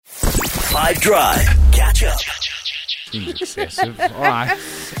5 Drive. Catch up. Seems excessive. All right.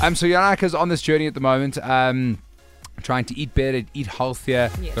 So Yanaka's on this journey at the moment. Trying to eat better, eat healthier.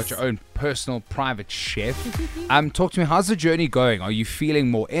 Yes. Got your own personal private chef. Talk to me. How's the journey going? Are you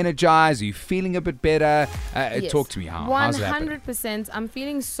feeling more energized? Are you feeling a bit better? Yes. Talk to me. How's it happening? 100%. I'm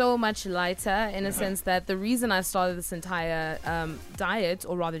feeling so much lighter in a sense that the reason I started this entire diet,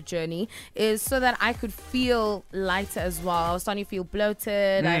 or rather journey, is so that I could feel lighter as well. I was starting to feel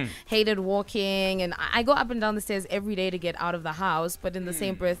bloated. I hated walking, and I go up and down the stairs every day to get out of the house, but in the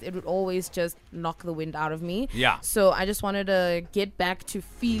same breath, it would always just knock the wind out of me. Yeah. So I just wanted to get back to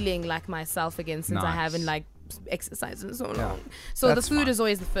feeling like myself again, since I Nice. haven't exercised in so long. So That's the food fine. is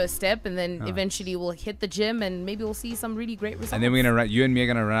always the first step, and then eventually we'll hit the gym and maybe we'll see some really great results. And then you and me are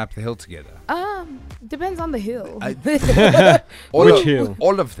gonna run up the hill together. Depends on the hill. Which hill?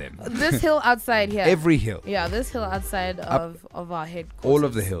 All of them. This hill outside here. Every hill. Yeah, this hill outside of our headquarters. All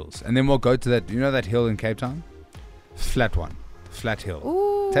of the hills. And then we'll go to that. You know that hill in Cape Town? Flat one. Flat hill.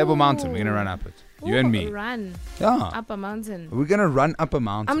 Ooh. Table Mountain. We're gonna run up it. You and me. Run Yeah. up a mountain. We're gonna run up a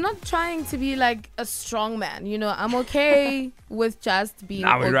mountain. I'm not trying to be like a strong man, I'm okay with just being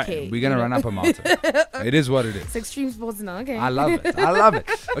Nah, okay. we're gonna run up a mountain. It is what it is. It's extreme sports now, okay. I love it.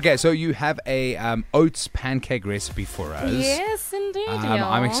 Okay, so you have a oats pancake recipe for us. Yes, indeed.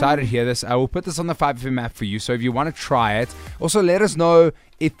 I'm excited to hear this. I will put this on the 5FM app for you. So if you want to try it, also let us know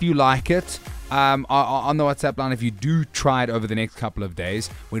if you like it. On the WhatsApp line, if you do try it over the next couple of days,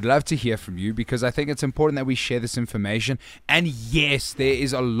 we'd love to hear from you, because I think it's important that we share this information. And yes, there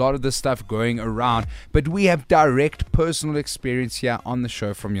is a lot of this stuff going around, but we have direct personal experience here on the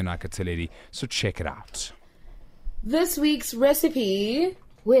show from Yanaka Theledi. So check it out. This week's recipe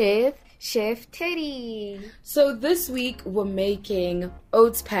with Chef Teddy. So this week we're making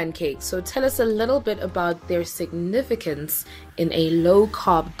oats pancakes. So tell us a little bit about their significance in a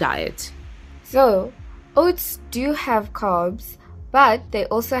low-carb diet. So, oats do have carbs, but they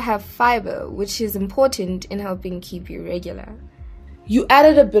also have fiber, which is important in helping keep you regular. You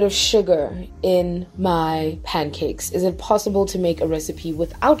added a bit of sugar in my pancakes. Is it possible to make a recipe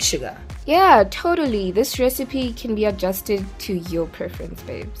without sugar? Yeah, totally. This recipe can be adjusted to your preference,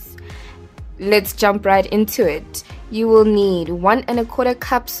 babes. Let's jump right into it. You will need 1 1/4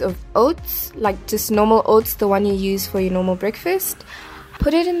 cups of oats, like just normal oats, the one you use for your normal breakfast.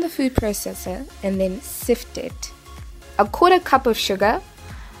 Put it in the food processor and then sift it. 1/4 cup of sugar,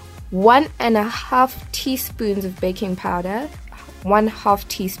 1 1/2 teaspoons of baking powder, 1/2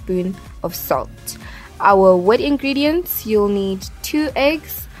 teaspoon of salt. Our wet ingredients, you'll need 2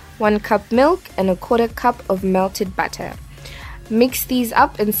 eggs, 1 cup milk, and 1/4 cup of melted butter. Mix these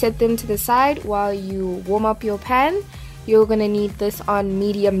up and set them to the side while you warm up your pan. You're gonna need this on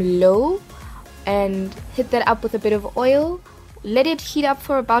medium-low and hit that up with a bit of oil. Let it heat up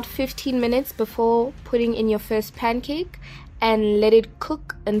for about 15 minutes before putting in your first pancake, and let it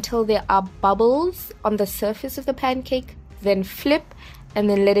cook until there are bubbles on the surface of the pancake. Then flip and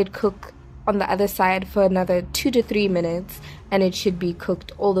then let it cook on the other side for another 2 to 3 minutes, and it should be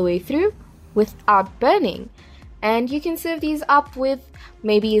cooked all the way through without burning. And you can serve these up with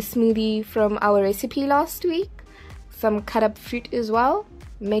maybe a smoothie from our recipe last week, some cut up fruit as well.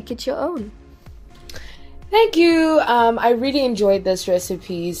 Make it your own. Thank you. I really enjoyed this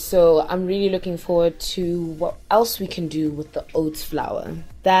recipe, so I'm really looking forward to what else we can do with the oats flour.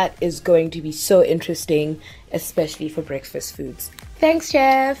 That is going to be so interesting, especially for breakfast foods. Thanks,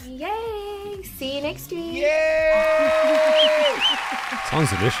 Chef. Yay! See you next week. Yay! Sounds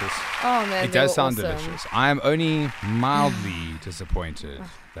delicious. Oh man, It does sound delicious. I am only mildly disappointed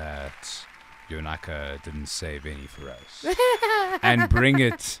that Yanaka didn't save any for us and bring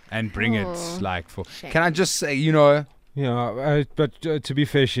it like for. Shame. Can I just say, you know? Yeah, but to be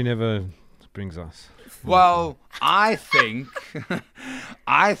fair, she never brings us. Well, I think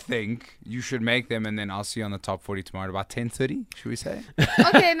you should make them, and then I'll see you on the top 40 tomorrow at about 10:30. Should we say?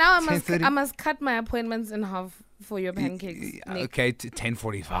 Okay, now I 10:30? must cut my appointments in half for your pancakes. Nick. Okay,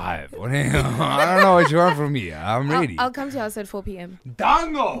 10:45. I don't know what you want from me. I'm ready. I'll come to your house at 4 p.m.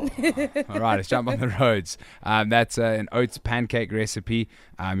 Dango! All right, let's jump on the roads. That's an oats pancake recipe.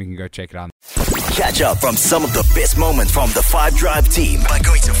 You can go check it out. Catch up from some of the best moments from the 5 Drive team by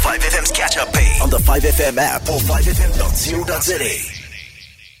going to 5FM's catch up page on the 5FM app or 5FM.co.za.